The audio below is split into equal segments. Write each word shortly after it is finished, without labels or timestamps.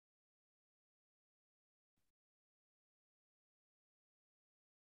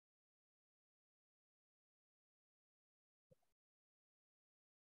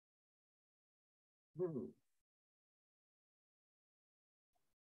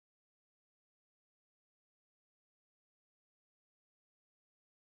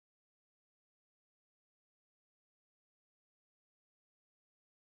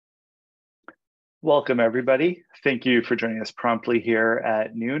Welcome, everybody. Thank you for joining us promptly here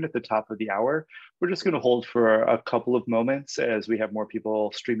at noon at the top of the hour. We're just going to hold for a couple of moments as we have more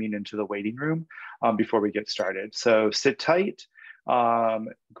people streaming into the waiting room before we get started. So sit tight,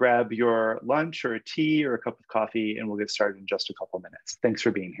 grab your lunch or a tea or a cup of coffee, and we'll get started in just a couple of minutes. Thanks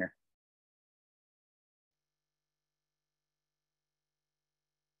for being here.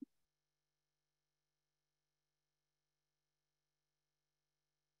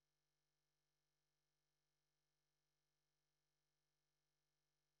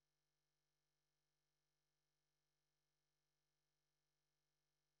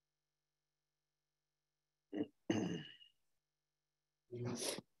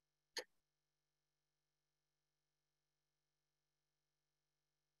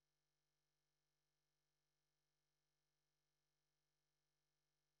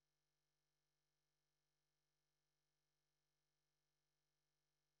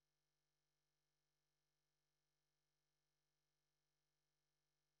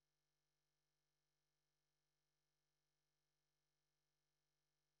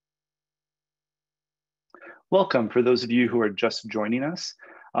 Welcome. For those of you who are just joining us,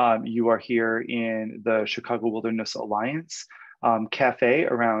 you are here in the Chicago Wilderness Alliance cafe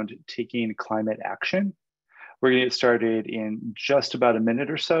around taking climate action. We're going to get started in just about a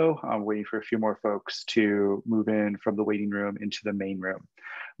minute or so. I'm waiting for a few more folks to move in from the waiting room into the main room.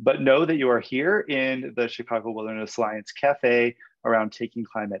 But know that you are here in the Chicago Wilderness Alliance cafe around taking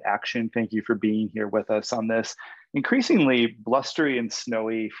climate action. Thank you for being here with us on this increasingly blustery and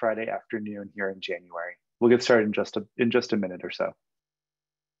snowy Friday afternoon here in January. We'll get started in just a minute or so.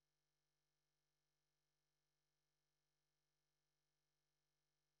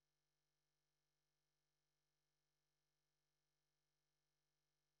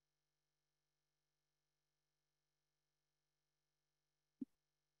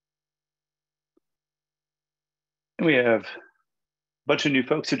 And we have a bunch of new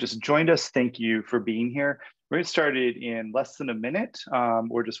folks who just joined us. Thank you for being here. We're going to get started in less than a minute.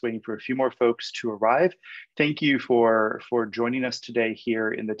 We're just waiting for a few more folks to arrive. Thank you for joining us today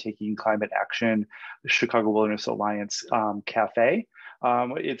here in the Taking Climate Action Chicago Wilderness Alliance Cafe.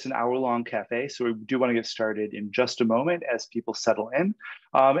 It's an hour-long cafe, so we do want to get started in just a moment as people settle in.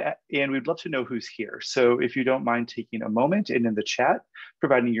 And we'd love to know who's here. So if you don't mind taking a moment and in the chat,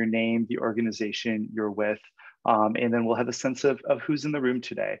 providing your name, the organization you're with, and then we'll have a sense of who's in the room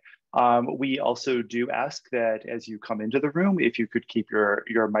today. We also do ask that as you come into the room, if you could keep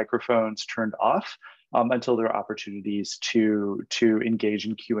your microphones turned off until there are opportunities to engage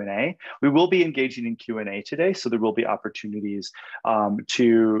in Q&A. We will be engaging in Q&A today, so there will be opportunities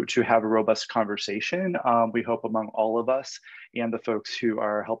to have a robust conversation, we hope, among all of us and the folks who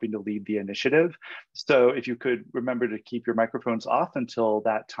are helping to lead the initiative. So if you could remember to keep your microphones off until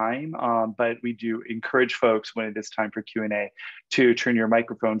that time, but we do encourage folks when it is time for Q&A to turn your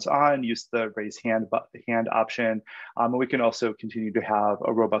microphones on, use the raise hand option, and we can also continue to have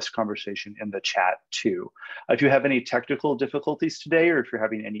a robust conversation in the chat too. If you have any technical difficulties today, or if you're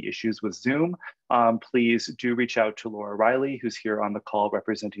having any issues with Zoom, please do reach out to Laura Riley, who's here on the call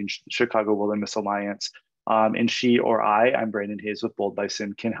representing Chicago Wilderness Alliance. And she or I'm Brandon Hayes with Bold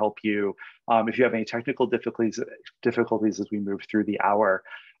Bison, can help you if you have any technical difficulties as we move through the hour.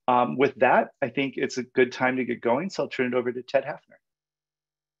 With that, I think it's a good time to get going, so I'll turn it over to Ted Haffner.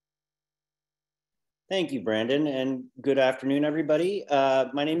 Thank you, Brandon, and good afternoon, everybody.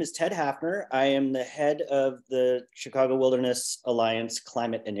 My name is Ted Haffner. I am the head of the Chicago Wilderness Alliance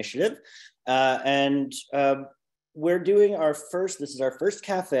Climate Initiative, and we're doing this is our first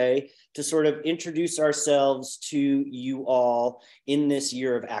cafe to sort of introduce ourselves to you all in this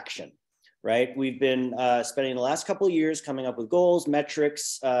year of action, right? We've been spending the last couple of years coming up with goals,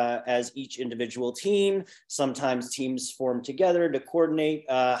 metrics as each individual team. Sometimes teams form together to coordinate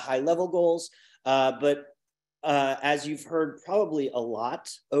high-level goals. But as you've heard probably a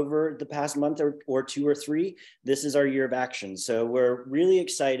lot over the past month or two or three, this is our year of action. So we're really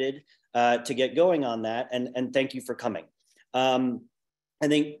excited to get going on that, and thank you for coming. I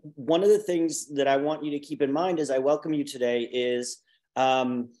think one of the things that I want you to keep in mind as I welcome you today is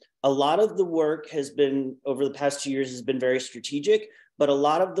a lot of the work has been, over the past 2 years, has been very strategic, but a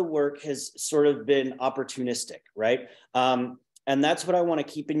lot of the work has sort of been opportunistic, right? And that's what I want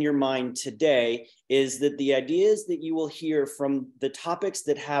to keep in your mind today, is that the ideas that you will hear from the topics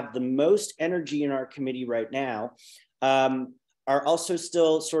that have the most energy in our committee right now are also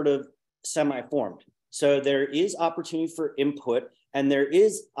still sort of semi-formed. So there is opportunity for input, and there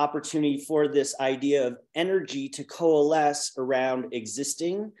is opportunity for this idea of energy to coalesce around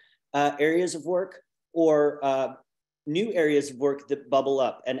existing areas of work or new areas of work that bubble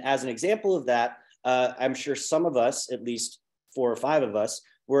up. And as an example of that, I'm sure some of us, at least 4 or 5 of us,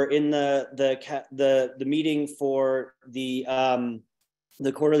 were in the meeting for the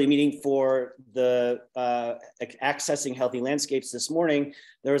quarterly meeting for the Accessing Healthy Landscapes this morning.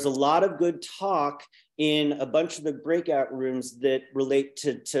 There was a lot of good talk in a bunch of the breakout rooms that relate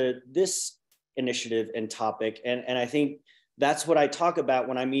to this initiative and topic. And I think that's what I talk about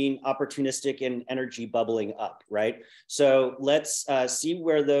when I mean opportunistic and energy bubbling up, right? So let's see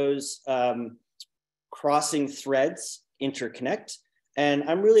where those crossing threads interconnect. And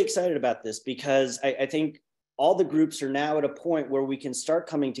I'm really excited about this because I think all the groups are now at a point where we can start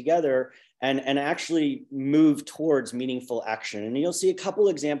coming together and actually move towards meaningful action. And you'll see a couple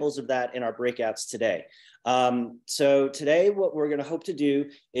examples of that in our breakouts today. So today, what we're going to hope to do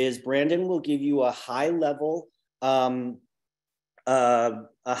is Brandon will give you a high level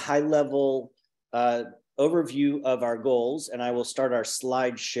overview of our goals, and I will start our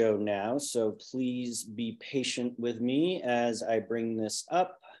slideshow now. So please be patient with me as I bring this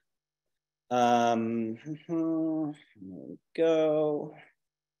up. There we go.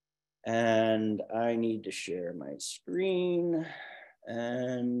 And I need to share my screen.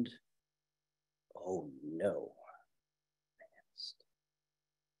 And oh no.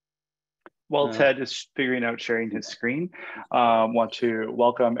 While Ted is figuring out sharing his screen, want to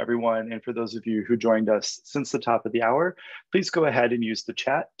welcome everyone. And for those of you who joined us since the top of the hour, please go ahead and use the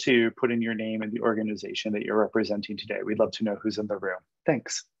chat to put in your name and the organization that you're representing today. We'd love to know who's in the room.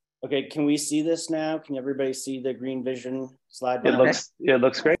 Thanks. Okay, can we see this now? Can everybody see the green vision slide? It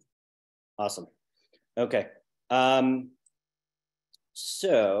looks great. Awesome. Okay.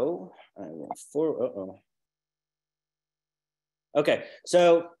 So I went for, Okay,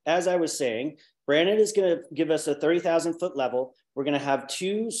 so as I was saying, Brandon is going to give us a 30,000 foot level. We're going to have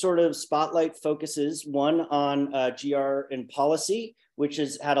 2 sort of spotlight focuses, one on GR and policy, which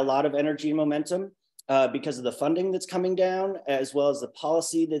has had a lot of energy and momentum because of the funding that's coming down, as well as the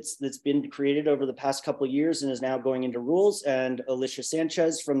policy that's been created over the past couple of years and is now going into rules. And Ellicia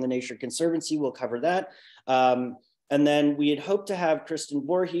Sanchez from the Nature Conservancy will cover that. And then we had hoped to have Kristen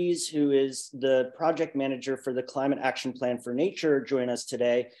Voorhies, who is the project manager for the Climate Action Plan for Nature, join us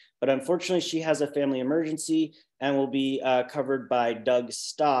today. But unfortunately, she has a family emergency and will be covered by Doug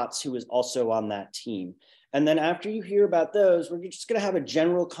Stotts, who is also on that team. And then after you hear about those, we're just going to have a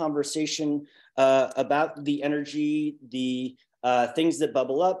general conversation about the energy, the things that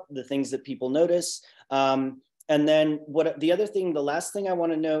bubble up, the things that people notice. And then the last thing I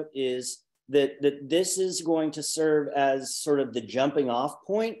want to note is that this is going to serve as sort of the jumping off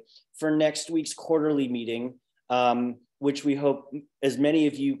point for next week's quarterly meeting, which we hope as many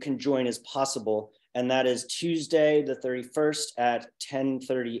of you can join as possible. And that is Tuesday, the 31st at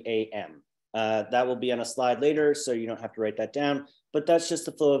 10:30 a.m. That will be on a slide later, so you don't have to write that down, but that's just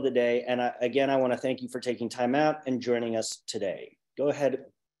the flow of the day. And again, I want to thank you for taking time out and joining us today. Go ahead,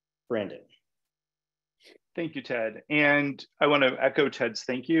 Brandon. Thank you, Ted. And I want to echo Ted's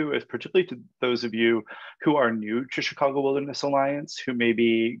thank you, particularly to those of you who are new to Chicago Wilderness Alliance, who may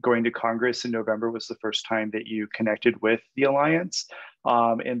be going to Congress in November was the first time that you connected with the Alliance.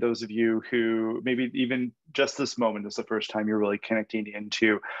 And those of you who maybe even just this moment is the first time you're really connecting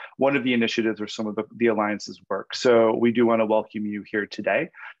into one of the initiatives or some of the Alliance's work. So we do want to welcome you here today.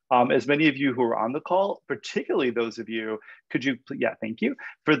 As many of you who are on the call, particularly those of you, thank you.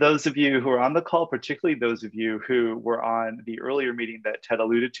 For those of you who are on the call, particularly those of you who were on the earlier meeting that Ted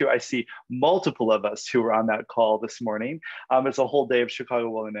alluded to, I see multiple of us who were on that call this morning. It's a whole day of Chicago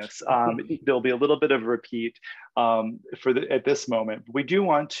Wilderness. There'll be a little bit of a repeat at this moment. We do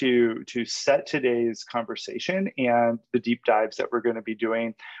want to set today's conversation and the deep dives that we're going to be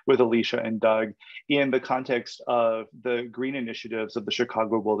doing with Ellicia and Doug in the context of the green initiatives of the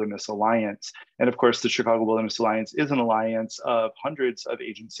Chicago Wilderness Alliance. And of course, the Chicago Wilderness Alliance is an alliance of hundreds of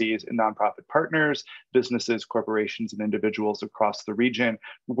agencies and nonprofit partners, businesses, corporations, and individuals across the region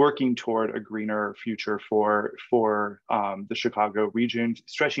working toward a greener future for the Chicago region,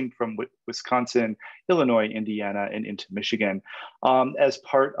 stretching from Wisconsin, Illinois, Indiana, and into Michigan. As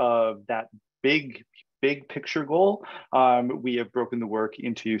part of that big picture goal, we have broken the work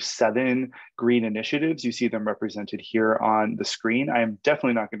into 7 green initiatives. You see them represented here on the screen. I am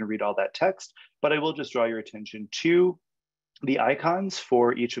definitely not going to read all that text, but I will just draw your attention to the icons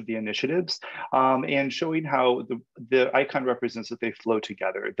for each of the initiatives and showing how the icon represents that they flow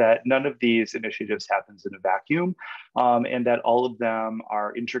together, that none of these initiatives happens in a vacuum, and that all of them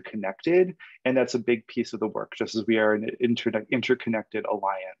are interconnected. And that's a big piece of the work, just as we are an interconnected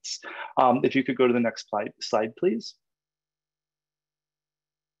alliance. If you could go to the next slide, please.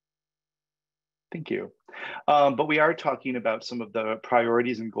 Thank you. But we are talking about some of the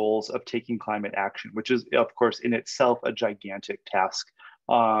priorities and goals of taking climate action, which is, of course, in itself a gigantic task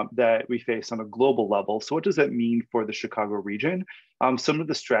that we face on a global level. So what does that mean for the Chicago region? Some of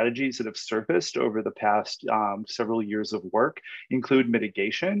the strategies that have surfaced over the past several years of work include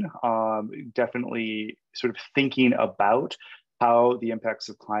mitigation, definitely sort of thinking about how the impacts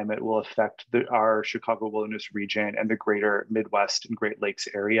of climate will affect our Chicago Wilderness region and the greater Midwest and Great Lakes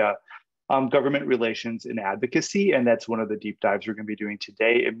area. Government relations and advocacy, and that's one of the deep dives we're going to be doing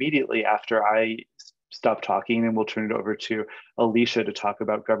today immediately after I stop talking, and we'll turn it over to Ellicia to talk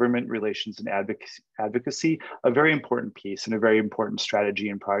about government relations and advocacy, a very important piece and a very important strategy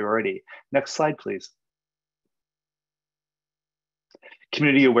and priority. Next slide, please.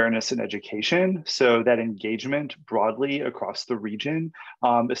 Community awareness and education. So that engagement broadly across the region,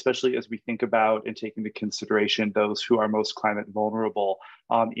 especially as we think about and take into consideration those who are most climate vulnerable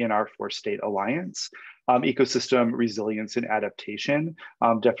in our 4-state alliance. Ecosystem resilience and adaptation,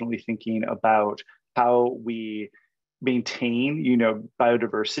 definitely thinking about how we maintain,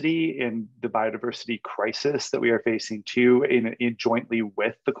 biodiversity and the biodiversity crisis that we are facing too, in jointly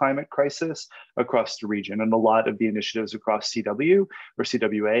with the climate crisis across the region. And a lot of the initiatives across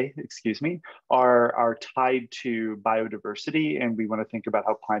CWA, excuse me, are tied to biodiversity, and we want to think about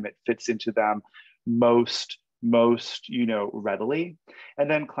how climate fits into them most readily. And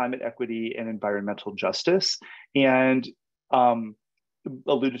then climate equity and environmental justice. And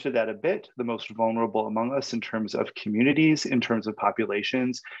alluded to that a bit, the most vulnerable among us in terms of communities, in terms of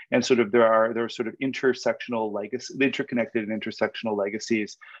populations, and sort of there are sort of intersectional legacy, interconnected and intersectional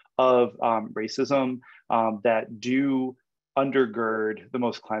legacies of racism that do undergird the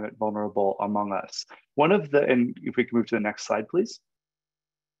most climate vulnerable among us. And if we can move to the next slide, please.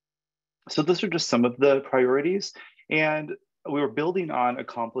 So those are just some of the priorities, and we were building on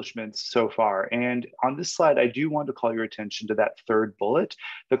accomplishments so far. And on this slide, I do want to call your attention to that third bullet.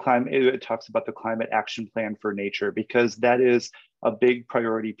 It talks about the climate action plan for nature, because that is a big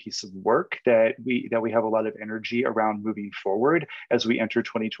priority piece of work that we have a lot of energy around moving forward as we enter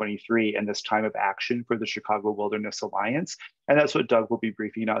 2023 and this time of action for the Chicago Wilderness Alliance. And that's what Doug will be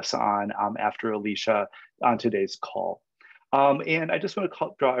briefing us on after Ellicia on today's call. And I just want to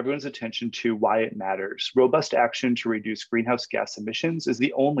draw everyone's attention to why it matters. Robust action to reduce greenhouse gas emissions is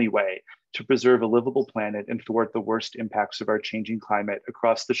the only way to preserve a livable planet and thwart the worst impacts of our changing climate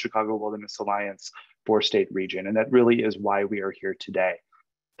across the Chicago Wilderness Alliance 4-state region. And that really is why we are here today.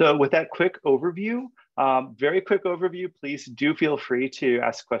 So with that quick overview, very quick overview, please do feel free to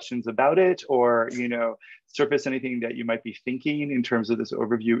ask questions about it, or surface anything that you might be thinking in terms of this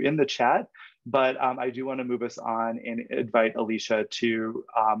overview in the chat. But I do want to move us on and invite Ellicia to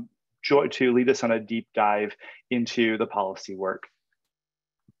lead us on a deep dive into the policy work.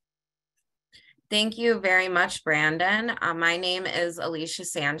 Thank you very much, Brandon. My name is Ellicia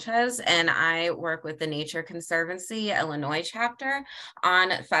Sanchez, and I work with the Nature Conservancy Illinois chapter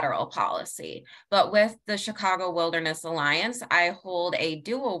on federal policy. But with the Chicago Wilderness Alliance, I hold a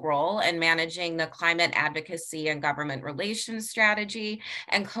dual role in managing the climate advocacy and government relations strategy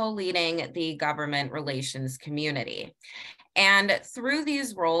and co-leading the government relations community. And through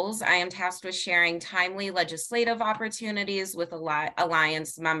these roles, I am tasked with sharing timely legislative opportunities with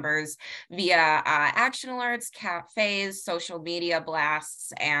Alliance members via action alerts, cafes, social media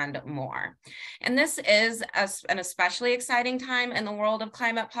blasts, and more. And this is an especially exciting time in the world of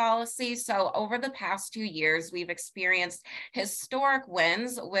climate policy. So over the past 2 years, we've experienced historic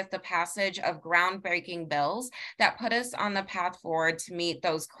wins with the passage of groundbreaking bills that put us on the path forward to meet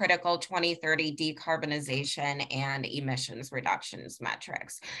those critical 2030 decarbonization and emissions reductions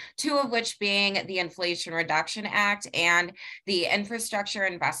metrics, 2 of which being the Inflation Reduction Act and the Infrastructure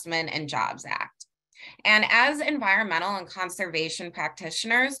Investment and Jobs Act. And as environmental and conservation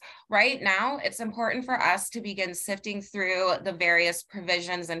practitioners, right now, it's important for us to begin sifting through the various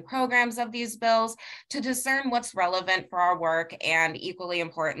provisions and programs of these bills to discern what's relevant for our work and, equally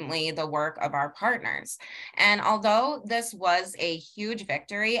importantly, the work of our partners. And although this was a huge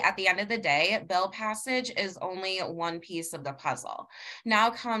victory, at the end of the day, bill passage is only one piece of the puzzle.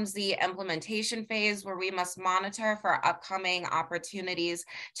 Now comes the implementation phase, where we must monitor for upcoming opportunities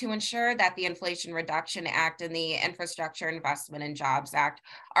to ensure that the Inflation Reduction Act and the Infrastructure Investment and Jobs Act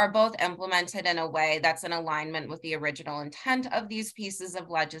are both both implemented in a way that's in alignment with the original intent of these pieces of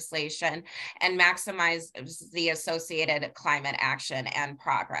legislation and maximize the associated climate action and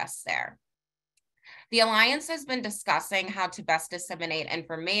progress there. The Alliance has been discussing how to best disseminate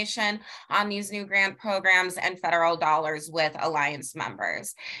information on these new grant programs and federal dollars with Alliance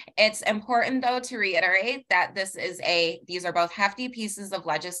members. It's important, though, to reiterate that these are both hefty pieces of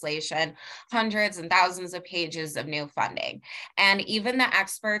legislation, hundreds and thousands of pages of new funding. And even the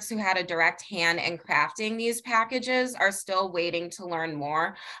experts who had a direct hand in crafting these packages are still waiting to learn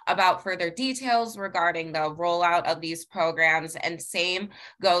more about further details regarding the rollout of these programs, and same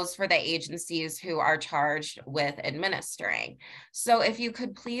goes for the agencies who are charged with administering. So if you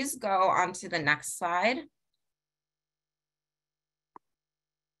could please go on to the next slide.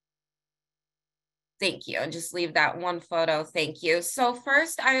 Thank you, and just leave that one photo, thank you. So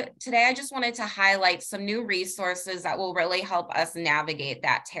first, today I just wanted to highlight some new resources that will really help us navigate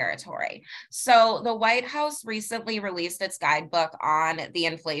that territory. So the White House recently released its guidebook on the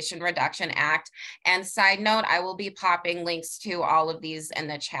Inflation Reduction Act, and side note, I will be popping links to all of these in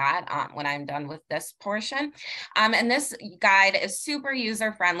the chat when I'm done with this portion. And this guide is super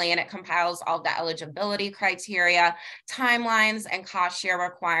user-friendly, and it compiles all the eligibility criteria, timelines, and cost share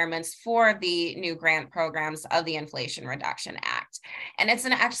requirements for the new grant programs of the Inflation Reduction Act. And it's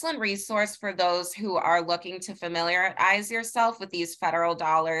an excellent resource for those who are looking to familiarize yourself with these federal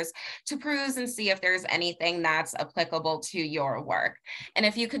dollars to peruse and see if there's anything that's applicable to your work. And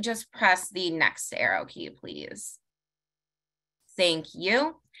if you could just press the next arrow key, please. Thank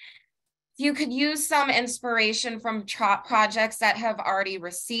you. You could use some inspiration from projects that have already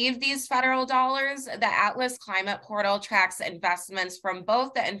received these federal dollars. The Atlas Climate Portal tracks investments from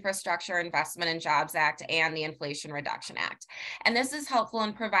both the Infrastructure Investment and Jobs Act and the Inflation Reduction Act. And this is helpful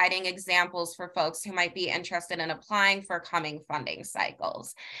in providing examples for folks who might be interested in applying for coming funding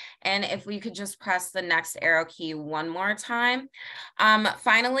cycles. And if we could just press the next arrow key one more time.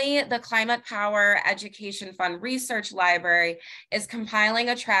 Finally, the Climate Power Education Fund Research Library is compiling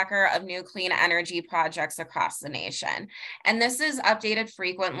a tracker of new clean energy projects across the nation. And this is updated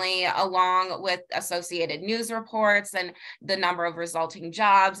frequently along with associated news reports and the number of resulting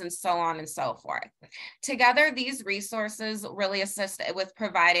jobs and so on and so forth. Together, these resources really assist with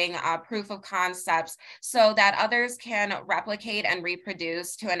providing proof of concepts so that others can replicate and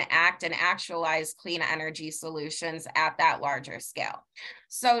reproduce to enact and actualize clean energy solutions at that larger scale.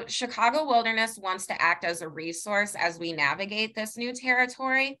 So Chicago Wilderness wants to act as a resource as we navigate this new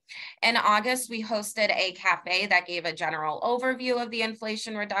territory. In August, we hosted a cafe that gave a general overview of the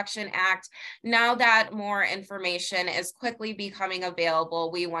Inflation Reduction Act. Now that more information is quickly becoming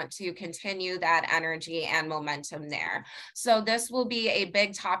available, we want to continue that energy and momentum there. So this will be a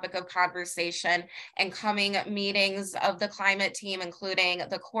big topic of conversation in coming meetings of the climate team, including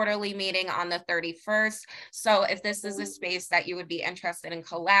the quarterly meeting on the 31st. So if this is a space that you would be interested in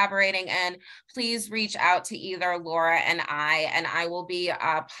collaborating in, please reach out to either Laura and I will be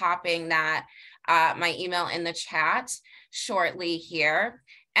popping that my email in the chat shortly here.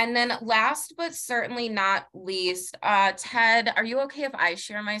 And then last but certainly not least, Ted, are you okay if I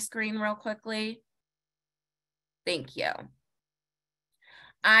share my screen real quickly? Thank you.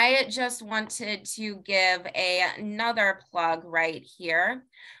 I just wanted to give another plug right here.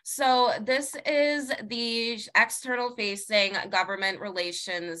 So this is the external facing government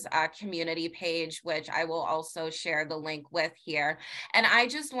relations community page, which I will also share the link with here. And I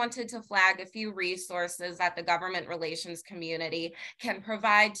just wanted to flag a few resources that the government relations community can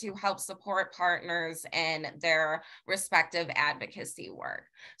provide to help support partners in their respective advocacy work.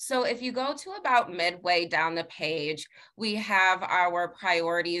 So if you go to about midway down the page, we have our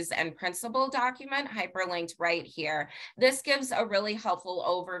priorities and principle document hyperlinked right here. This gives a really helpful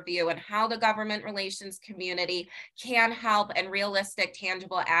overview on how the government relations community can help and realistic,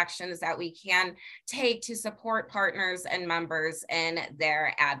 tangible actions that we can take to support partners and members in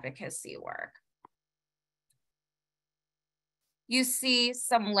their advocacy work. You see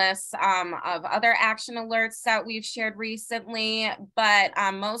some lists of other action alerts that we've shared recently, but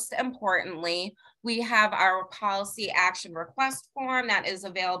most importantly, we have our policy action request form that is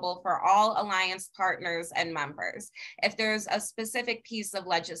available for all Alliance partners and members. If there's a specific piece of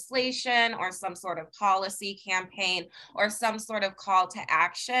legislation or some sort of policy campaign or some sort of call to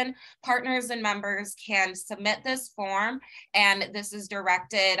action, partners and members can submit this form, and this is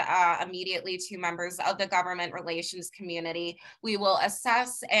directed immediately to members of the government relations community. We will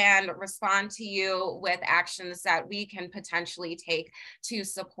assess and respond to you with actions that we can potentially take to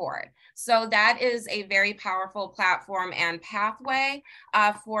support. So that is is a very powerful platform and pathway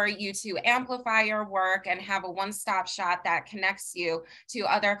for you to amplify your work and have a one-stop shop that connects you to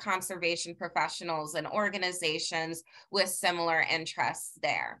other conservation professionals and organizations with similar interests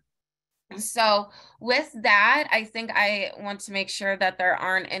there. So with that, I think I want to make sure that there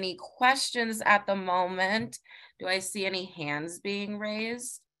aren't any questions at the moment. Do I see any hands being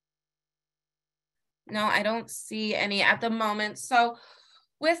raised? No, I don't see any at the moment. So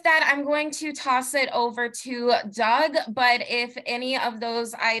with that, I'm going to toss it over to Doug, but if any of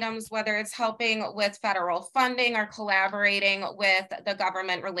those items, whether it's helping with federal funding or collaborating with the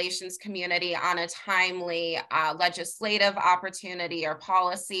government relations community on a timely legislative opportunity or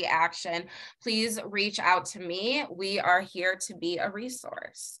policy action, please reach out to me. We are here to be a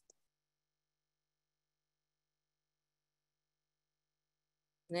resource.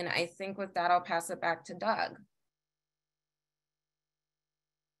 And then I think with that, I'll pass it back to Doug.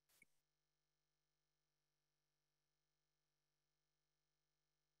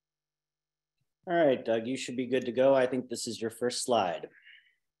 All right, Doug, you should be good to go. I think this is your first slide.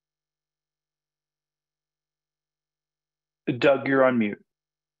 Doug, you're on mute.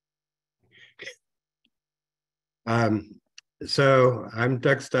 So I'm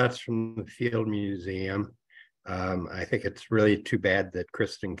Doug Stutz from the Field Museum. I think it's really too bad that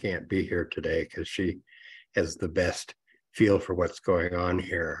Kristen can't be here today because she has the best feel for what's going on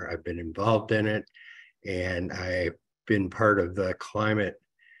here. I've been involved in it, and I've been part of the climate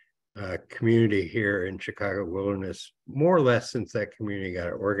community here in Chicago Wilderness, more or less since that community got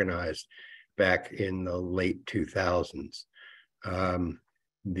organized back in the late 2000s.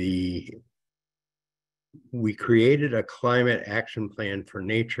 We created a climate action plan for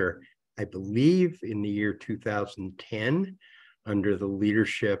nature, I believe in the year 2010, under the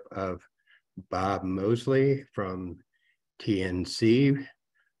leadership of Bob Mosley from TNC.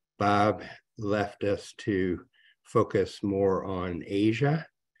 Bob left us to focus more on Asia.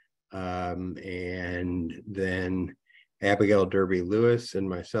 And then Abigail Derby Lewis and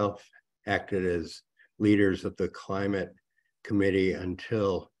myself acted as leaders of the climate committee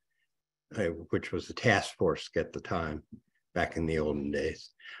until, which was a task force at the time, back in the olden days,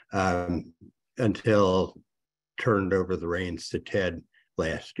 until turned over the reins to Ted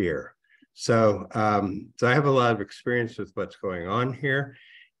last year. So, so I have a lot of experience with what's going on here.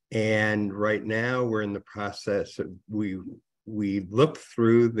 And right now we're in the process of, we looked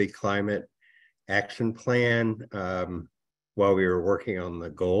through the climate action plan while we were working on the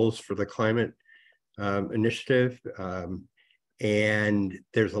goals for the climate initiative. And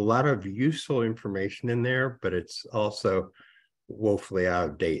there's a lot of useful information in there, but it's also woefully out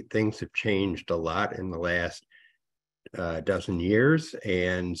of date. Things have changed a lot in the last dozen years.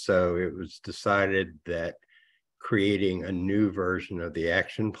 And so it was decided that creating a new version of the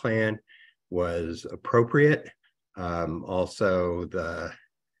action plan was appropriate. Also,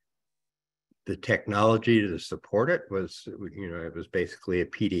 the technology to support it was, it was basically a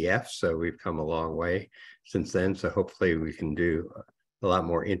PDF. So we've come a long way since then. So hopefully we can do a lot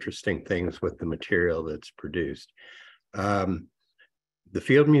more interesting things with the material that's produced. The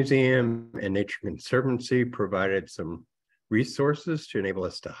Field Museum and Nature Conservancy provided some resources to enable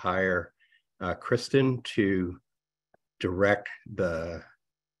us to hire Kristen to direct the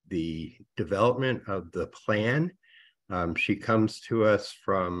development of the plan. She comes to us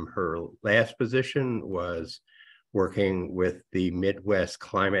from her last position, was working with the Midwest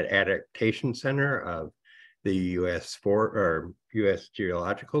Climate Adaptation Center of the U.S.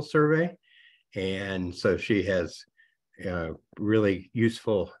 Geological Survey. And so she has really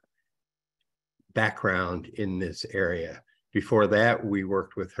useful background in this area. Before that, we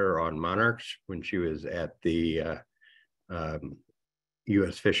worked with her on monarchs when she was at the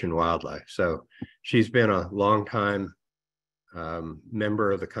U.S. Fish and Wildlife. So she's been a long time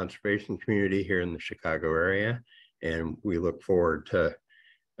member of the conservation community here in the Chicago area, and we look forward to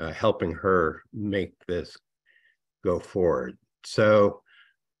helping her make this go forward. So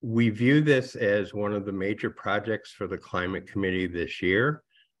we view this as one of the major projects for the Climate Committee this year.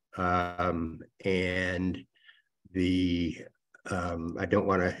 And I don't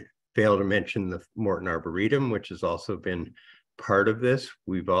want to fail to mention the Morton Arboretum, which has also been part of this.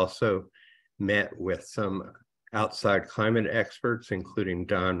 We've also met with some outside climate experts, including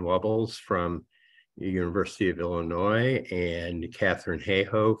Don Wubbles from the University of Illinois and Catherine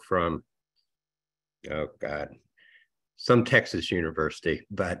Hayhoe from, some Texas university,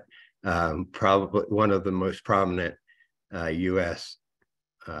 but probably one of the most prominent U.S.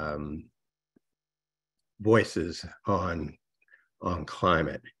 voices on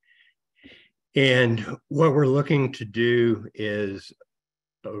climate. And what we're looking to do is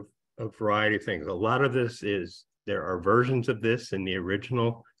a variety of things. A lot of this is, there are versions of this in the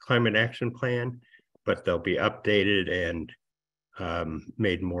original climate action plan, but they'll be updated and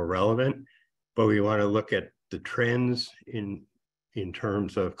made more relevant. But we want to look at the trends in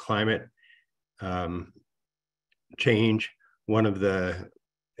terms of climate change. One of the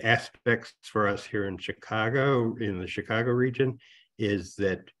aspects for us here in Chicago, in the Chicago region, is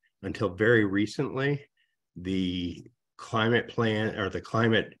that until very recently, the climate plan or the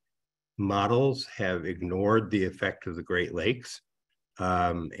climate models have ignored the effect of the Great Lakes.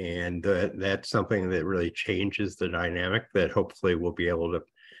 And that's something that really changes the dynamic that hopefully we'll be able to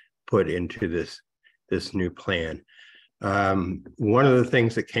put into this new plan. One of the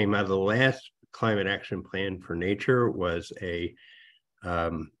things that came out of the last climate action plan for nature was a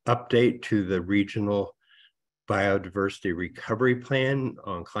update to the regional biodiversity recovery plan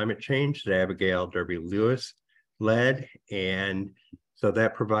on climate change that Abigail Derby-Lewis led. And so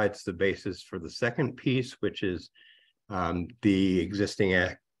that provides the basis for the second piece, which is the existing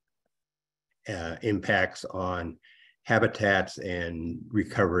impacts on habitats and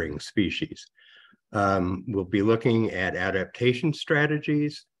recovering species. We'll be looking at adaptation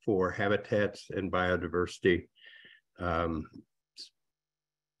strategies for habitats and biodiversity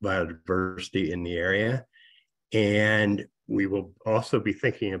in the area. And we will also be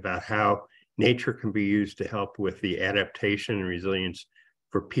thinking about how nature can be used to help with the adaptation and resilience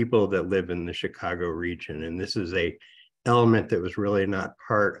for people that live in the Chicago region. And this is a element that was really not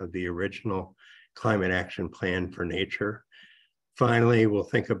part of the original climate action plan for nature. Finally, we'll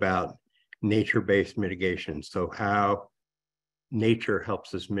think about nature-based mitigation. So how nature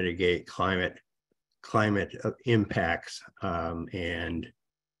helps us mitigate climate impacts and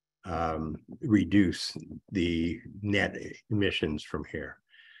reduce the net emissions from here.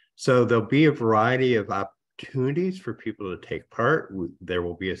 So there'll be a variety of opportunities for people to take part. There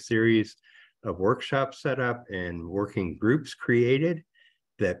will be a series of workshops set up and working groups created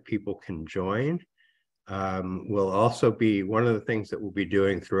that people can join. Will also be, one of the things that we'll be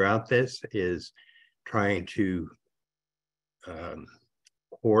doing throughout this is trying to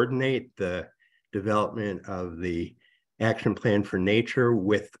coordinate the development of the action plan for nature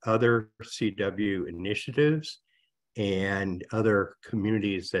with other CW initiatives and other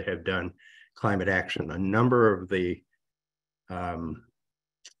communities that have done climate action. A number of the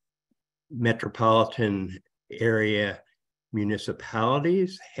metropolitan area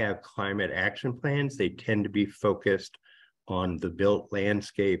municipalities have climate action plans. They tend to be focused on the built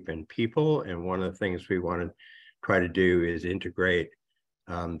landscape and people. And one of the things we want to try to do is integrate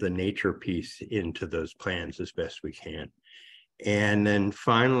the nature piece into those plans as best we can. And then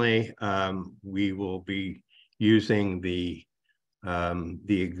finally, we will be using the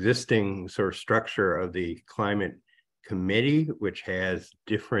existing sort of structure of the climate committee, which has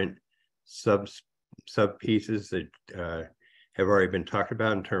different sub pieces that have already been talked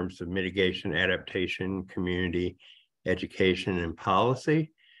about in terms of mitigation, adaptation, community, education, and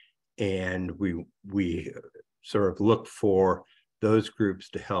policy. And we sort of look for those groups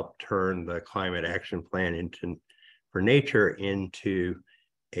to help turn the climate action plan for nature into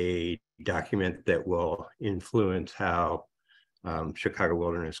a document that will influence how Chicago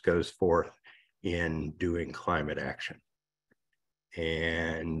Wilderness goes forth in doing climate action.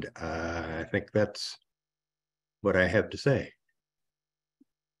 And I think that's what I have to say.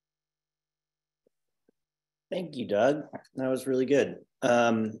 Thank you, Doug. That was really good.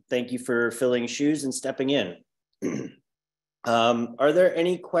 Thank you for filling shoes and stepping in. Are there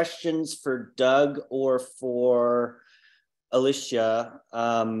any questions for Doug or for Ellicia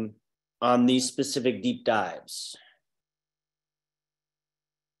on these specific deep dives?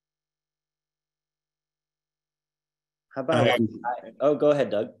 How about, oh, go ahead,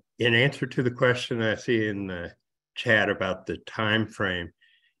 Doug. In answer to the question I see in the chat about the time frame,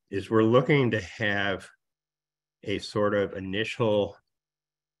 is we're looking to have a sort of initial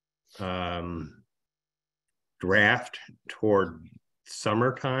draft toward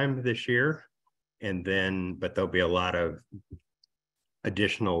summertime this year, and then, but there'll be a lot of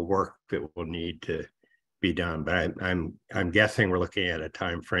additional work that will need to be done. But I'm guessing we're looking at a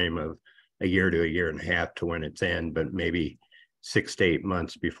time frame of a year to a year and a half to when it's in, but maybe 6 to 8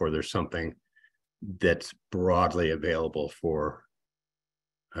 months before there's something that's broadly available for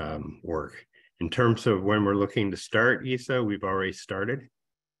work. In terms of when we're looking to start, Isa, we've already started,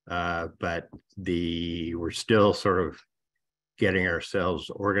 but we're still sort of getting ourselves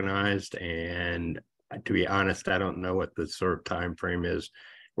organized. And to be honest, I don't know what the sort of time frame is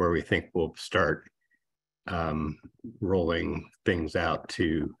where we think we'll start rolling things out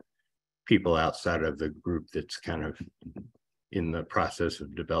to people outside of the group that's kind of in the process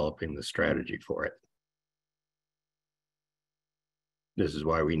of developing the strategy for it. This is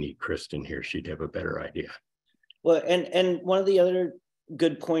why we need Kristen here. She'd have a better idea. Well, and one of the other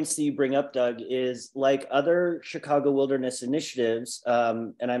good points that you bring up, Doug, is like other Chicago wilderness initiatives,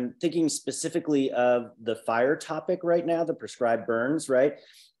 and I'm thinking specifically of the fire topic right now, the prescribed burns, right?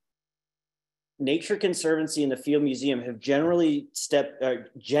 Nature Conservancy and the Field Museum have generously stepped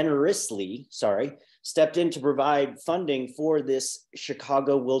in to provide funding for this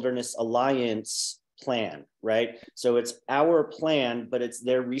Chicago Wilderness Alliance plan, right? So it's our plan, but it's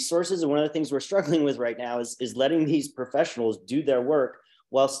their resources. And one of the things we're struggling with right now is letting these professionals do their work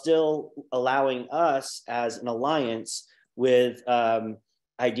while still allowing us as an alliance with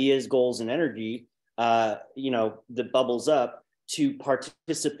ideas, goals, and energy, that bubbles up to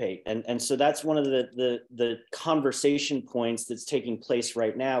participate. And so that's one of the conversation points that's taking place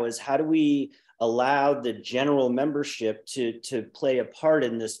right now is how do we allow the general membership to play a part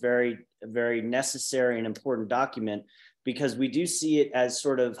in this very, very necessary and important document, because we do see it as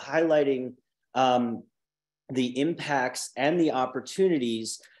sort of highlighting the impacts and the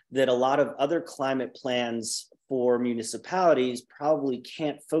opportunities that a lot of other climate plans for municipalities probably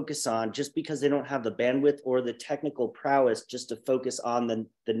can't focus on just because they don't have the bandwidth or the technical prowess just to focus on the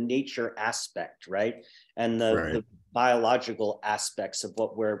nature aspect, right? And the biological aspects of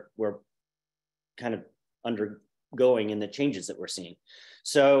what we're kind of undergoing in the changes that we're seeing.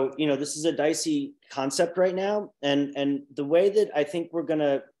 So, this is a dicey concept right now. And the way that I think we're going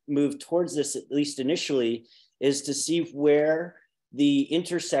to move towards this, at least initially, is to see where the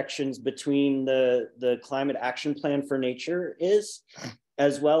intersections between the climate action plan for nature is,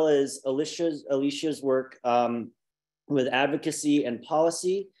 as well as Ellicia's work with advocacy and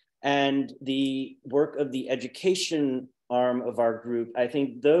policy, and the work of the education arm of our group. I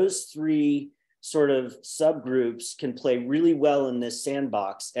think those three sort of subgroups can play really well in this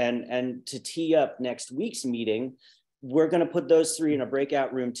sandbox. And to tee up next week's meeting, we're going to put those three in a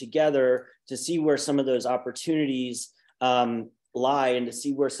breakout room together to see where some of those opportunities lie and to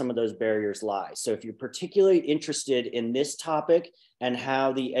see where some of those barriers lie. So if you're particularly interested in this topic and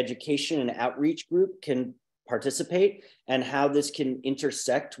how the education and outreach group can participate and how this can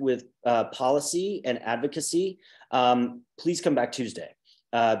intersect with policy and advocacy, please come back Tuesday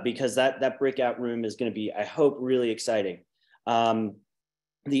because that breakout room is going to be, I hope, really exciting.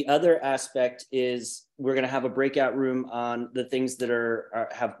 The other aspect is we're going to have a breakout room on the things that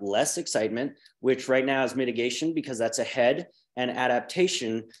have less excitement, which right now is mitigation because that's ahead, and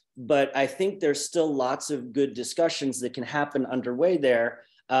adaptation. But I think there's still lots of good discussions that can happen underway there.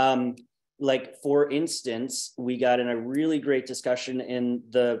 Like, for instance, we got in a really great discussion in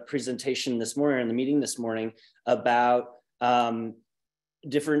the presentation this morning, in the meeting this morning, about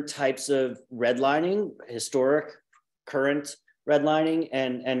different types of redlining, historic, current redlining,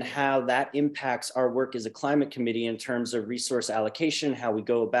 and how that impacts our work as a climate committee in terms of resource allocation, how we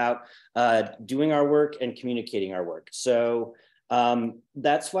go about doing our work and communicating our work. So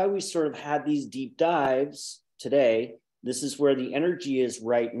that's why we sort of had these deep dives today. This is where the energy is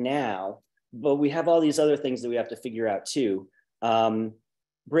right now, but we have all these other things that we have to figure out too.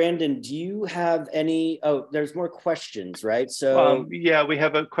 Brandon, do you have any? Oh, there's more questions, right? So yeah, we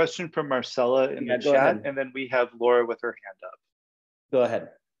have a question from Marcella in the chat, ahead. And then we have Laura with her hand up. Go ahead.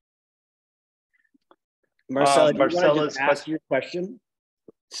 Marcella, Marcella's ask your question.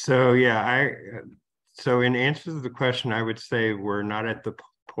 So yeah, so in answer to the question, I would say we're not at the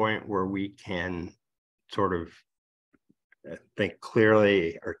point where we can sort of think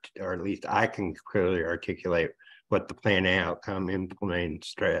clearly, or at least I can clearly articulate what the plan A outcome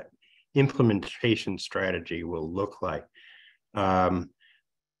implementation strategy will look like. The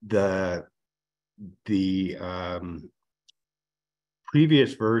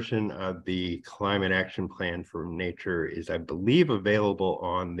previous version of the climate action plan for nature is, I believe, available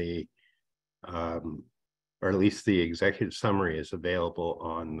on the, or at least the executive summary is available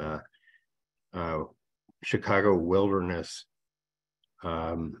on the Chicago Wilderness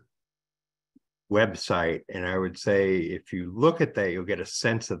website. And I would say if you look at that, you'll get a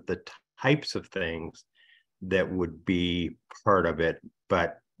sense of the types of things that would be part of it,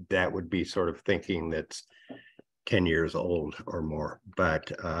 but that would be sort of thinking that's 10 years old or more.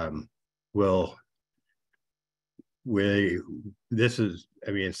 But this is,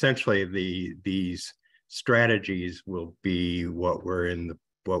 I mean, essentially these strategies will be what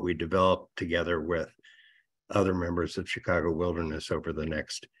we developed together with other members of Chicago Wilderness over the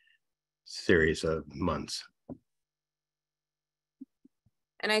next series of months.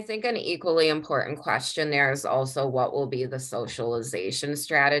 And I think an equally important question there is also what will be the socialization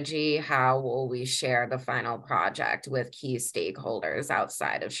strategy? How will we share the final project with key stakeholders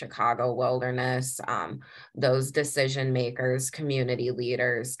outside of Chicago Wilderness, those decision makers, community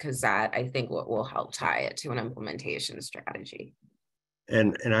leaders, because that I think what will help tie it to an implementation strategy.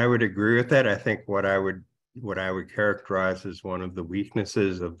 And I would agree with that. I think what I would characterize as one of the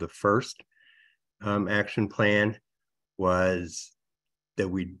weaknesses of the first action plan was that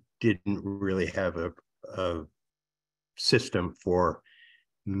we didn't really have a system for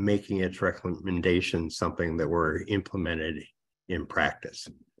making its recommendations something that were implemented in practice.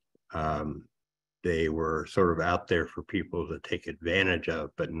 They were sort of out there for people to take advantage of,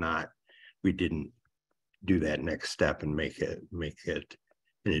 but we didn't do that next step and make it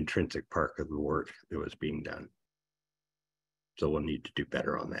an intrinsic part of the work that was being done. So we'll need to do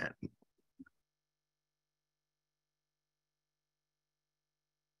better on that.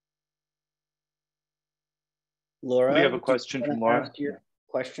 Laura, we have a question from Laura. Ask your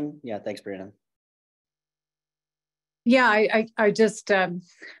question. Yeah, thanks, Brandon. Yeah, I just I'm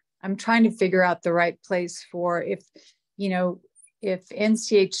trying to figure out the right place for if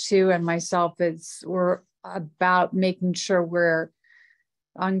NCH2 and myself we're about making sure we're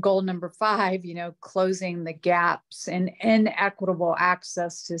on goal number 5, closing the gaps and inequitable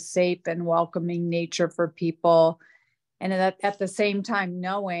access to safe and welcoming nature for people. And at the same time,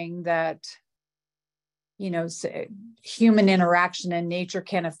 knowing that, human interaction and nature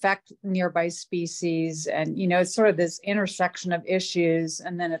can affect nearby species. And, it's sort of this intersection of issues.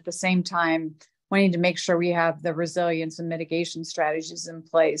 And then at the same time, wanting to make sure we have the resilience and mitigation strategies in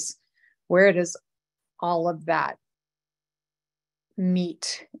place. Where does all of that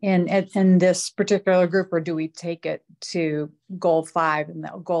meet in this particular group, or do we take it to goal 5 and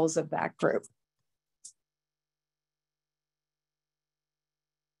the goals of that group?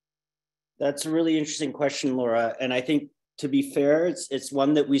 That's a really interesting question, Laura. And I think, to be fair, it's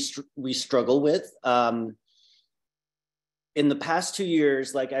one that we struggle with. In the past 2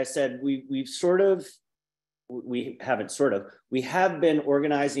 years, like I said, we have been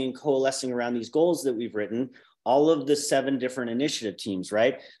organizing and coalescing around these goals that we've written, all of the 7 different initiative teams,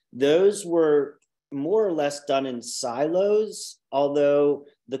 right? Those were more or less done in silos, although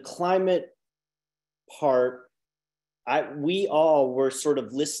the climate part, we all were sort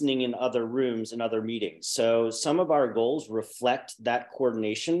of listening in other rooms and other meetings. So some of our goals reflect that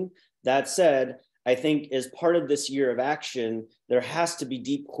coordination. That said, I think as part of this year of action, there has to be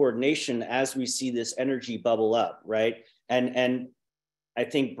deep coordination as we see this energy bubble up, right? And I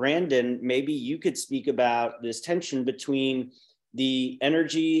think, Brandon, maybe you could speak about this tension between the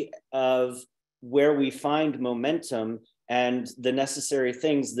energy of where we find momentum and the necessary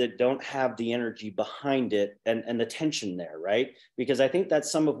things that don't have the energy behind it, and the tension there, right? Because I think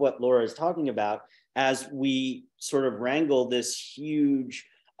that's some of what Laura is talking about as we sort of wrangle this huge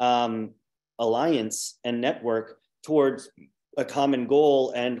alliance and network towards a common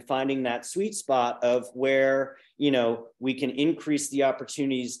goal, and finding that sweet spot of where, we can increase the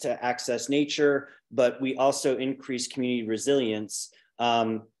opportunities to access nature, but we also increase community resilience,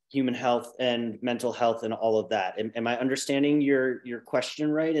 human health and mental health and all of that. Am I understanding your question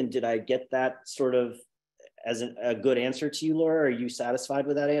right? And did I get that sort of as a good answer to you, Laura? Are you satisfied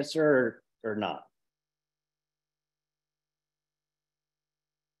with that answer or not?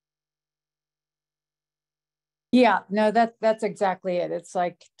 Yeah, no, that's exactly it. It's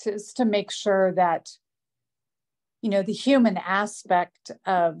like to make sure that, the human aspect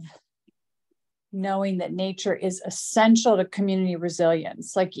of knowing that nature is essential to community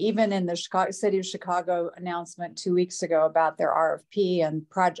resilience. Like even in the City of Chicago announcement 2 weeks ago about their RFP and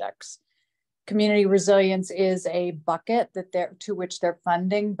projects, community resilience is a bucket to which they're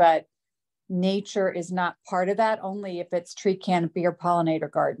funding, but nature is not part of that, only if it's tree canopy or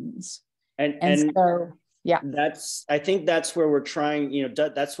pollinator gardens. And so, yeah, I think that's where we're trying,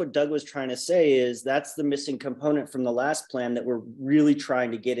 that's what Doug was trying to say, is that's the missing component from the last plan that we're really trying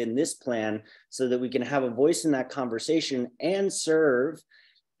to get in this plan, so that we can have a voice in that conversation and serve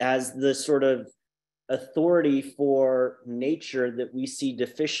as the sort of authority for nature that we see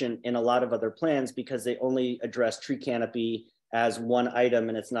deficient in a lot of other plans, because they only address tree canopy as one item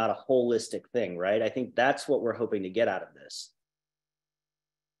and it's not a holistic thing, right? I think that's what we're hoping to get out of this.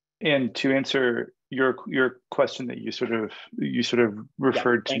 And to answer your question that you sort of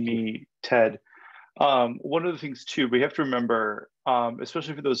referred to me, Ted, one of the things too, we have to remember,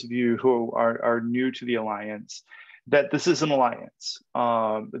 especially for those of you who are new to the Alliance, that this is an alliance,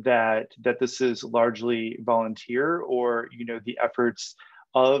 that this is largely volunteer, or the efforts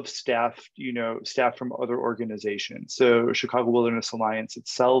of staff, staff from other organizations. So Chicago Wilderness Alliance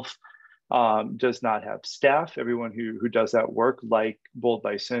itself does not have staff. Everyone who does that work, like Bold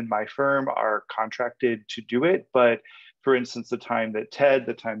Bison, my firm, are contracted to do it. But for instance, the time that Ted,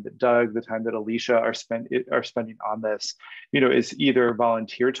 the time that Doug, the time that Ellicia are spending on this, is either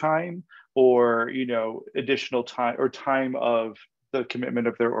volunteer time or additional time or time of the commitment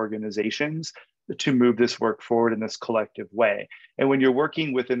of their organizations to move this work forward in this collective way. And when you're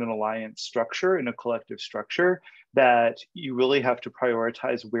working within an alliance structure, in a collective structure, that you really have to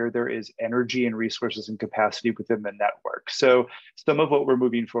prioritize where there is energy and resources and capacity within the network. So some of what we're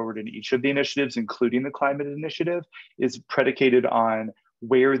moving forward in each of the initiatives, including the climate initiative, is predicated on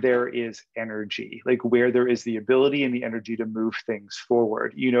where there is energy, like where there is the ability and the energy to move things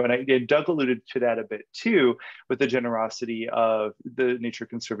forward. And Doug alluded to that a bit too, with the generosity of the Nature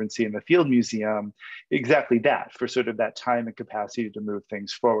Conservancy and the Field Museum, exactly that, for sort of that time and capacity to move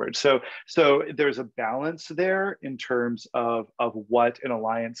things forward. So there's a balance there in terms of what an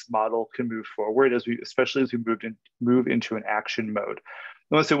alliance model can move forward, especially as we move into an action mode.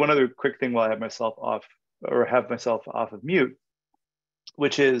 I want to say one other quick thing while I have myself off of mute,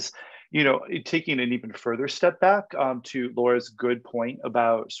 which is, taking an even further step back to Laura's good point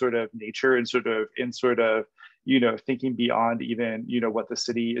about sort of nature and sort of thinking beyond even, what the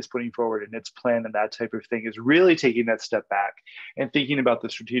city is putting forward in its plan and that type of thing, is really taking that step back and thinking about the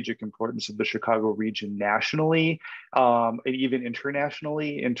strategic importance of the Chicago region nationally and even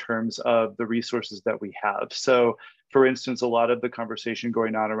internationally in terms of the resources that we have. So for instance, a lot of the conversation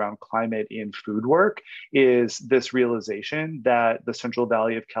going on around climate in food work is this realization that the Central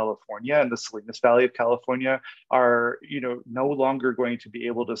Valley of California and the Salinas Valley of California are, no longer going to be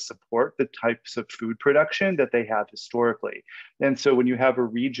able to support the types of food production that they have historically. And so when you have a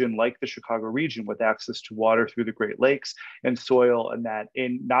region like the Chicago region with access to water through the Great Lakes and soil and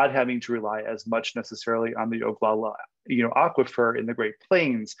not having to rely as much necessarily on the Oglala aquifer in the Great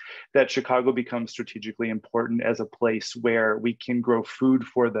Plains, that Chicago becomes strategically important as a place where we can grow food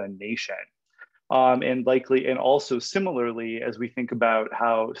for the nation. And also similarly, as we think about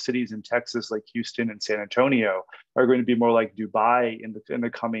how cities in Texas like Houston and San Antonio are going to be more like Dubai in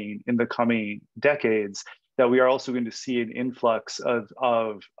the coming decades, that we are also going to see an influx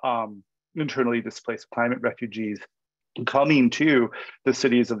of internally displaced climate refugees coming to the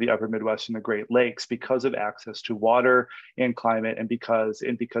cities of the upper Midwest and the Great Lakes because of access to water and climate, and because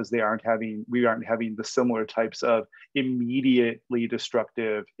we aren't having the similar types of immediately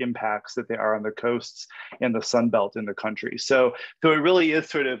destructive impacts that they are on the coasts and the Sun Belt in the country. So it really is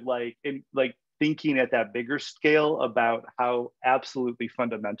sort of like thinking at that bigger scale about how absolutely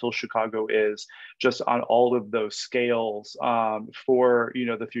fundamental Chicago is just on all of those scales for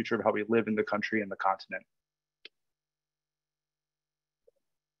the future of how we live in the country and the continent.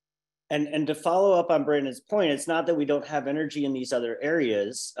 And to follow up on Brandon's point, it's not that we don't have energy in these other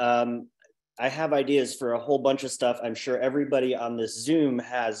areas. I have ideas for a whole bunch of stuff. I'm sure everybody on this Zoom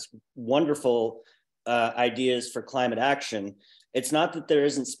has wonderful ideas for climate action. It's not that there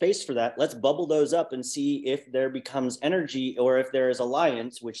isn't space for that. Let's bubble those up and see if there becomes energy, or if there is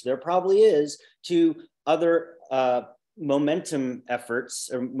alliance, which there probably is, to other momentum efforts,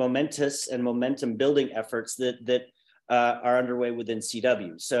 or momentous and momentum building efforts that are underway within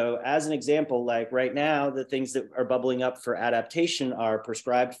CW. So as an example, like right now, the things that are bubbling up for adaptation are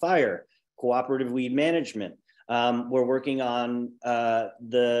prescribed fire, cooperative weed management. We're working on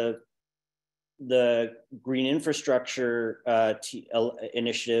the green infrastructure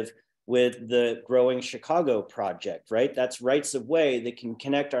initiative with the Growing Chicago project, right? That's rights of way that can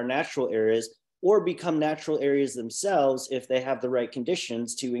connect our natural areas or become natural areas themselves if they have the right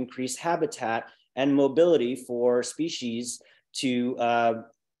conditions to increase habitat and mobility for species to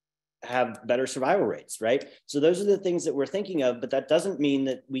have better survival rates, right? So those are the things that we're thinking of, but that doesn't mean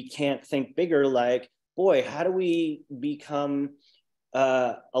that we can't think bigger, like, boy, how do we become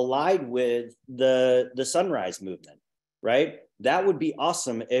allied with the Sunrise Movement, right? That would be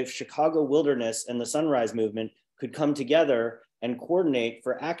awesome if Chicago Wilderness and the Sunrise Movement could come together and coordinate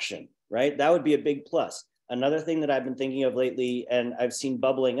for action, right? That would be a big plus. Another thing that I've been thinking of lately, and I've seen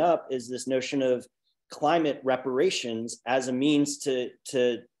bubbling up, is this notion of climate reparations as a means to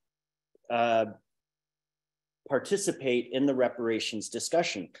participate in the reparations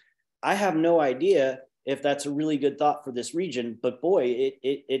discussion. I have no idea if that's a really good thought for this region, but boy,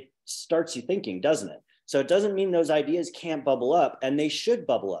 it starts you thinking, doesn't it? So it doesn't mean those ideas can't bubble up, and they should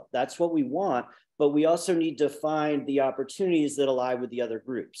bubble up. That's what we want, but we also need to find the opportunities that ally with the other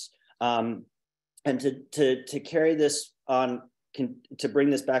groups. And to carry this on, to bring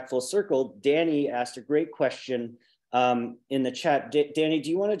this back full circle, Danny asked a great question in the chat. Danny, do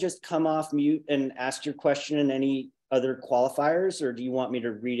you want to just come off mute and ask your question and any other qualifiers, or do you want me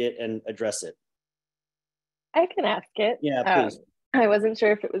to read it and address it? I can ask it. Yeah, please. I wasn't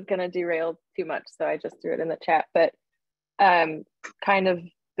sure if it was going to derail too much, so I just threw it in the chat. But kind of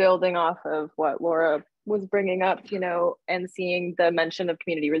building off of what Laura was bringing up, you know, and seeing the mention of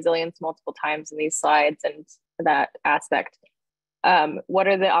community resilience multiple times in these slides and that aspect. What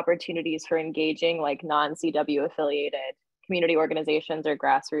are the opportunities for engaging like non-CW affiliated community organizations or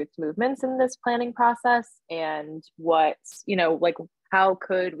grassroots movements in this planning process? And what, you know, like how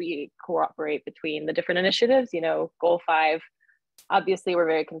could we cooperate between the different initiatives? You know, Goal 5, obviously we're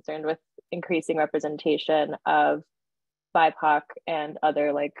very concerned with increasing representation of BIPOC and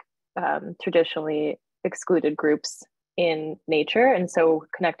other like traditionally excluded groups in nature. And so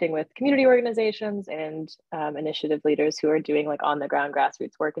connecting with community organizations and initiative leaders who are doing like on the ground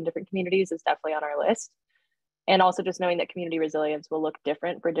grassroots work in different communities is definitely on our list. And also just knowing that community resilience will look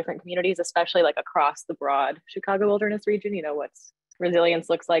different for different communities, especially like across the broad Chicago Wilderness region. You know, what's resilience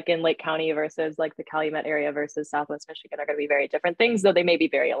looks like in Lake County versus like the Calumet area versus Southwest Michigan are going to be very different things, though they may be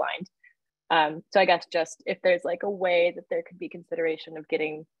very aligned. So I guess just if there's like a way that there could be consideration of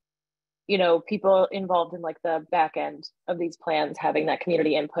getting, you know, people involved in like the back end of these plans, having that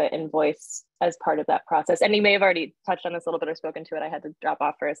community input and voice as part of that process. And you may have already touched on this a little bit or spoken to it. I had to drop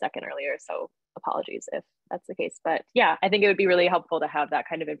off for a second earlier, so apologies if that's the case. But yeah, I think it would be really helpful to have that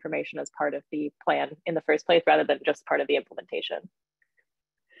kind of information as part of the plan in the first place, rather than just part of the implementation.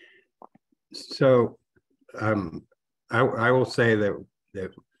 So I will say that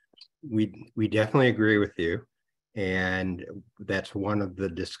we definitely agree with you. And that's one of the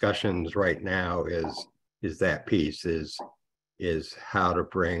discussions right now is that piece is how to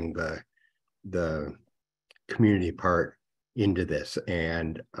bring the community part into this.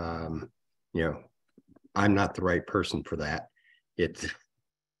 And you know, I'm not the right person for that. It's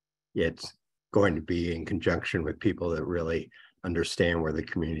going to be in conjunction with people that really understand where the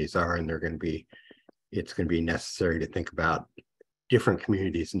communities are, and it's going to be necessary to think about different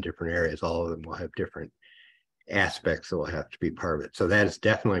communities in different areas. All of them will have different aspects that will have to be part of it. So that is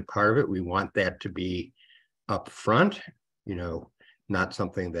definitely part of it. We want that to be up front, you know, not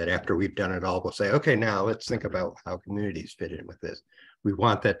something that after we've done it all, we'll say, okay, now let's think about how communities fit in with this. We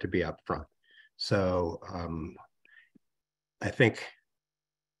want that to be up front. So I think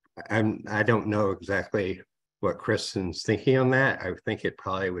I don't know exactly what Kristen's thinking on that. I think it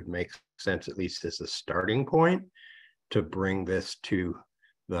probably would make sense, at least as a starting point, to bring this to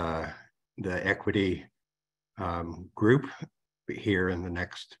the equity group here in the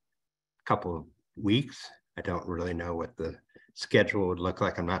next couple of weeks. I don't really know what the schedule would look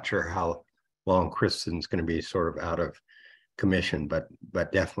like. I'm not sure how long Kristen's going to be sort of out of commission, but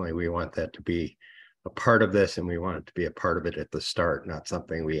definitely we want that to be a part of this, and we want it to be a part of it at the start, not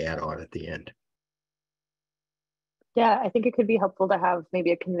something we add on at the end. Yeah, I think it could be helpful to have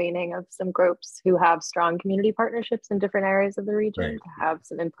maybe a convening of some groups who have strong community partnerships in different areas of the region, right, to have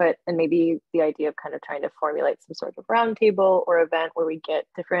some input, and maybe the idea of kind of trying to formulate some sort of roundtable or event where we get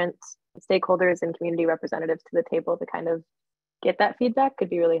different stakeholders and community representatives to the table to kind of get that feedback could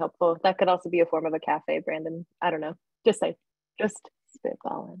be really helpful. That could also be a form of a cafe, Brandon. I don't know, just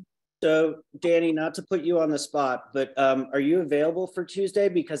spitballing. So Danny, not to put you on the spot, but are you available for Tuesday?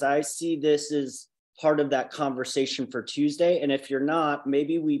 Because I see this as part of that conversation for Tuesday. And if you're not,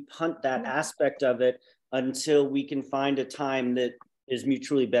 maybe we punt that aspect of it until we can find a time that is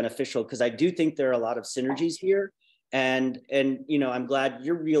mutually beneficial. Because I do think there are a lot of synergies here. And you know, I'm glad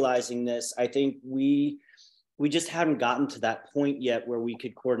you're realizing this. I think we just haven't gotten to that point yet where we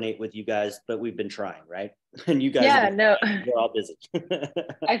could coordinate with you guys, but we've been trying, right? And you guys, we're all busy.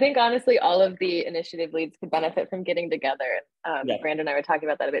 I think honestly, all of the initiative leads could benefit from getting together. Yeah. Brandon and I were talking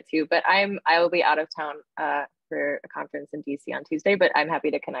about that a bit too, but I will be out of town for a conference in DC on Tuesday, but I'm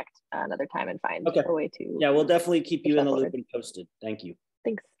happy to connect another time and find a way to. Yeah, we'll definitely keep you in the loop and posted. Thank you.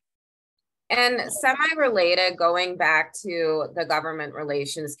 Thanks. And semi-related, going back to the government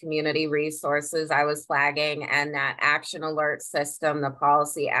relations, community resources I was flagging, and that action alert system, the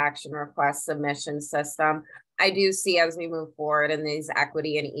policy action request submission system, I do see as we move forward in these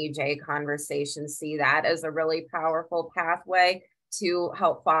equity and EJ conversations, see that as a really powerful pathway to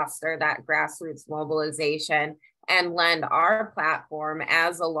help foster that grassroots mobilization and lend our platform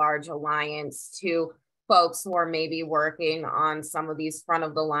as a large alliance to folks who are maybe working on some of these front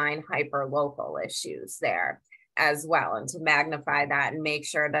of the line hyper local issues there as well, and to magnify that and make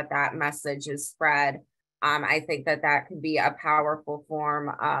sure that that message is spread. I think that that could be a powerful form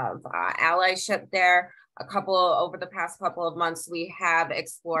of allyship there. Over the past couple of months, we have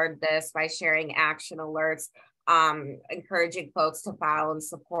explored this by sharing action alerts encouraging folks to file in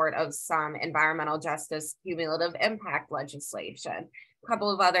support of some environmental justice cumulative impact legislation. A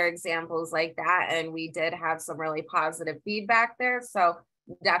couple of other examples like that, and we did have some really positive feedback there. So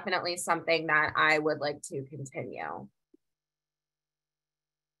definitely something that I would like to continue.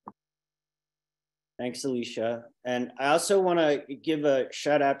 Thanks, Ellicia. And I also want to give a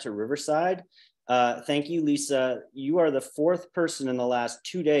shout out to Riverside. Thank you, Lisa. You are the fourth person in the last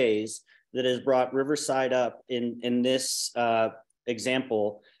 2 days that has brought Riverside up in this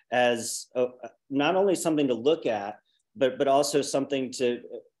example as not only something to look at, but also something to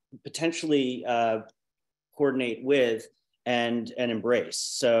potentially coordinate with and embrace.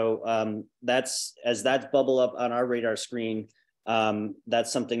 So that's bubble up on our radar screen.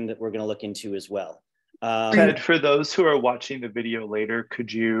 That's something that we're going to look into as well. Ted, for those who are watching the video later,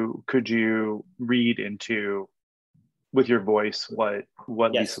 could you read into with your voice what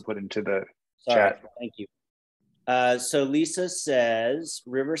yes. Lisa put into the chat? Thank you. So Lisa says,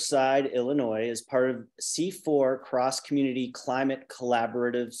 Riverside, Illinois is part of C4 cross-community climate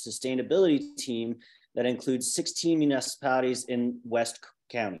collaborative sustainability team that includes 16 municipalities in West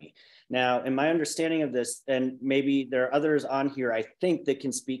County. Now, in my understanding of this, and maybe there are others on here, I think that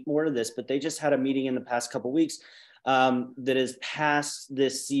can speak more to this, but they just had a meeting in the past couple of weeks that has passed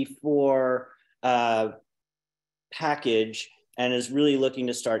this C4 package and is really looking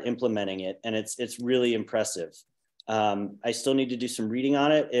to start implementing it. And it's really impressive. I still need to do some reading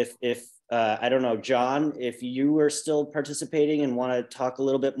on it. If I don't know, John, if you are still participating and want to talk a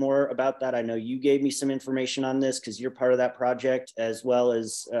little bit more about that, I know you gave me some information on this because you're part of that project, as well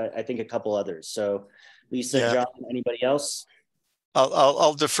as I think a couple others. So Lisa, yeah. John, anybody else?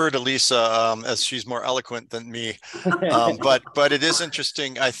 I'll defer to Lisa as she's more eloquent than me. But it is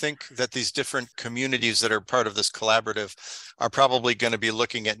interesting. I think that these different communities that are part of this collaborative are probably going to be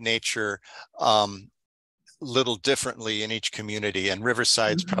looking at nature little differently in each community, and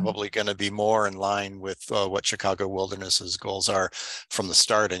Riverside's probably going to be more in line with what Chicago Wilderness's goals are from the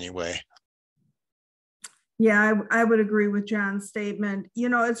start anyway. Yeah, I would agree with John's statement. You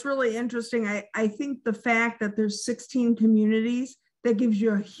know, it's really interesting. I think the fact that there's 16 communities, that gives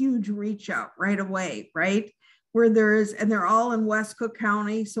you a huge reach out right away, right? Where there is, and they're all in West Cook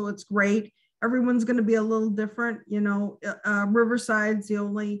County, so it's great. Everyone's going to be a little different. You know, Riverside's the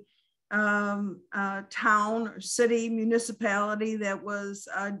only town or city municipality that was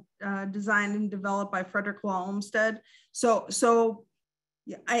designed and developed by Frederick Law Olmsted. So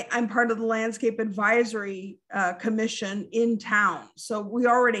I'm part of the Landscape Advisory Commission in town. So we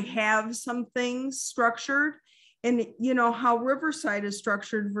already have some things structured, and you know how Riverside is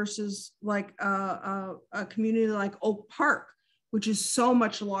structured versus like a community like Oak Park, which is so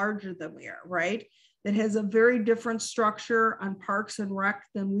much larger than we are, right? That has a very different structure on Parks and Rec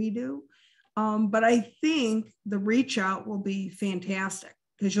than we do. But I think the reach out will be fantastic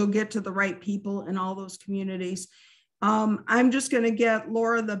because you'll get to the right people in all those communities. I'm just going to get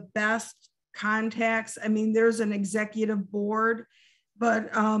Laura the best contacts. I mean, there's an executive board, but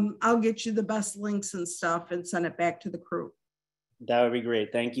I'll get you the best links and stuff and send it back to the crew. That would be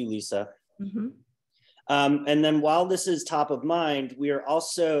great. Thank you, Lisa. And then while this is top of mind, we are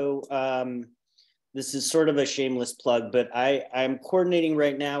also, this is sort of a shameless plug, but I'm coordinating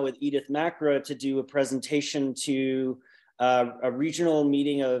right now with Edith Macra to do a presentation to a regional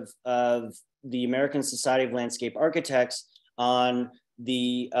meeting of the American Society of Landscape Architects on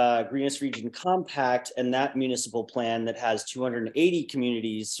the Greenest Region Compact and that municipal plan that has 280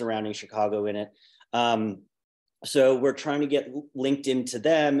 communities surrounding Chicago in it. So we're trying to get linked into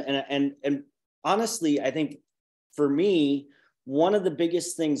them. And honestly, I think for me, one of the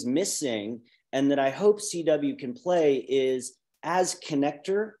biggest things missing and that I hope CW can play is as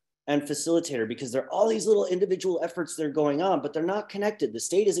connector and facilitator, because there are all these little individual efforts that are going on, but they're not connected. The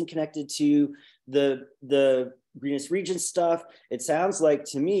state isn't connected to the Greenest Region stuff. It sounds like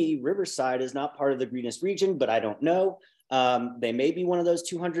to me, Riverside is not part of the Greenest Region, but I don't know. They may be one of those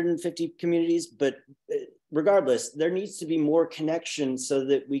 250 communities, but regardless, there needs to be more connection so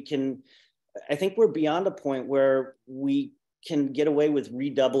that we can, I think we're beyond a point where we can get away with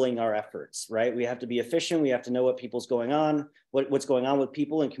redoubling our efforts, right? We have to be efficient. We have to know what people's going on, what's going on with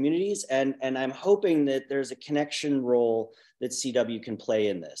people and communities. And I'm hoping that there's a connection role that CW can play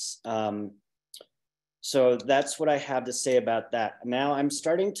in this. So that's what I have to say about that. Now I'm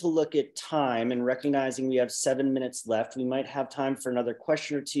starting to look at time and recognizing we have 7 minutes left. We might have time for another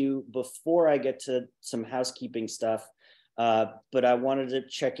question or two before I get to some housekeeping stuff. But I wanted to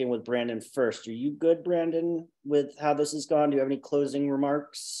check in with Brandon first. Are you good, Brandon, with how this has gone? Do you have any closing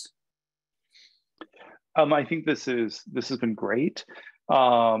remarks? I think this has been great.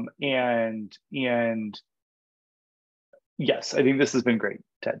 And Yes, I think this has been great,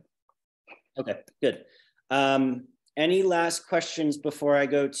 Ted. Okay, good. Any last questions before I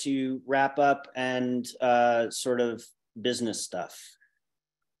go to wrap up and sort of business stuff?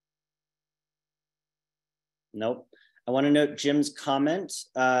 Nope. I want to note Jim's comment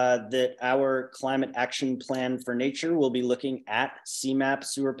that our climate action plan for nature will be looking at CMAP,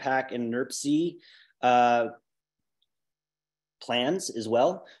 sewer pack, and NERC plans as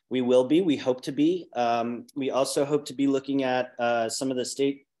well. We will be, we hope to be. We also hope to be looking at some of the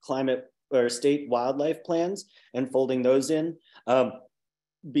state climate or state wildlife plans and folding those in.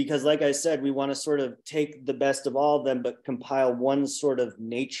 Because like I said, we want to sort of take the best of all of them, but compile one sort of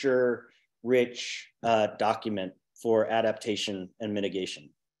nature rich document for adaptation and mitigation.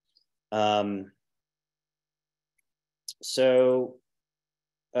 I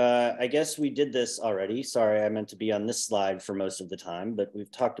guess we did this already. Sorry, I meant to be on this slide for most of the time, but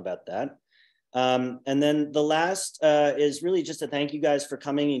we've talked about that. And then the last is really just to thank you guys for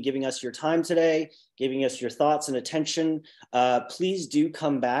coming and giving us your time today, giving us your thoughts and attention. Please do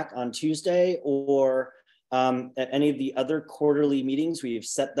come back on Tuesday or at any of the other quarterly meetings. We've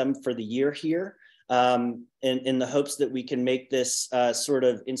set them for the year here in the hopes that we can make this sort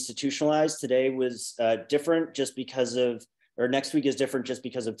of institutionalized. Today was different just because of, or next week is different just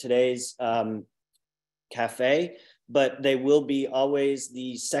because of today's cafe. But they will be always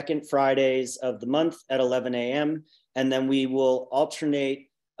the second Fridays of the month at 11 a.m. And then we will alternate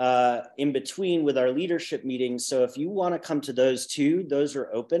in between with our leadership meetings. So if you want to come to those too, those are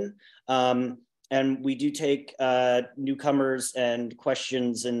open. And we do take newcomers and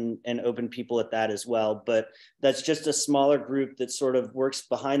questions and open people at that as well. But that's just a smaller group that sort of works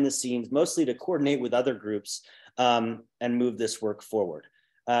behind the scenes, mostly to coordinate with other groups and move this work forward.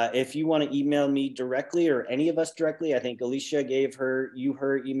 If you want to email me directly or any of us directly, I think Ellicia gave you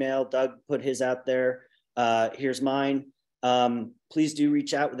her email. Doug put his out there. Here's mine. Please do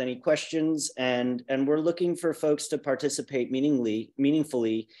reach out with any questions. And we're looking for folks to participate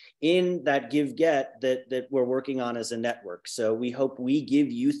meaningfully in that give-get that we're working on as a network. So we hope we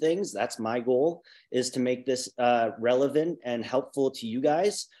give you things. That's my goal, is to make this relevant and helpful to you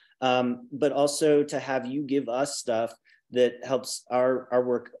guys, but also to have you give us stuff that helps our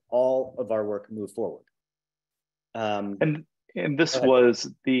work, all of our work, move forward. And this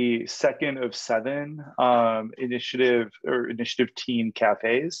was the second of 7 initiative team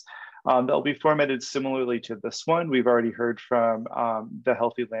cafes. They'll be formatted similarly to this one. We've already heard from the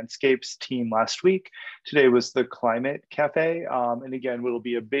Healthy Landscapes team last week. Today was the Climate Cafe. And again, it'll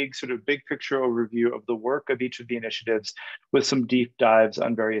be a big picture overview of the work of each of the initiatives with some deep dives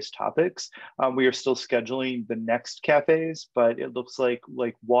on various topics. We are still scheduling the next cafes, but it looks like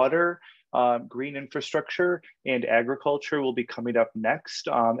water, green infrastructure, and agriculture will be coming up next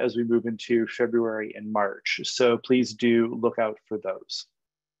as we move into February and March. So please do look out for those.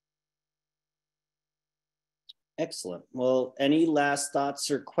 Excellent. Well, any last thoughts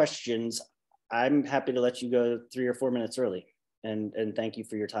or questions? I'm happy to let you go 3 or 4 minutes early. And thank you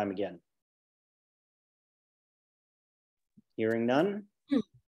for your time again. Hearing none.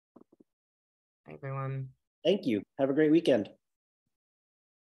 Everyone. Thank you. Have a great weekend.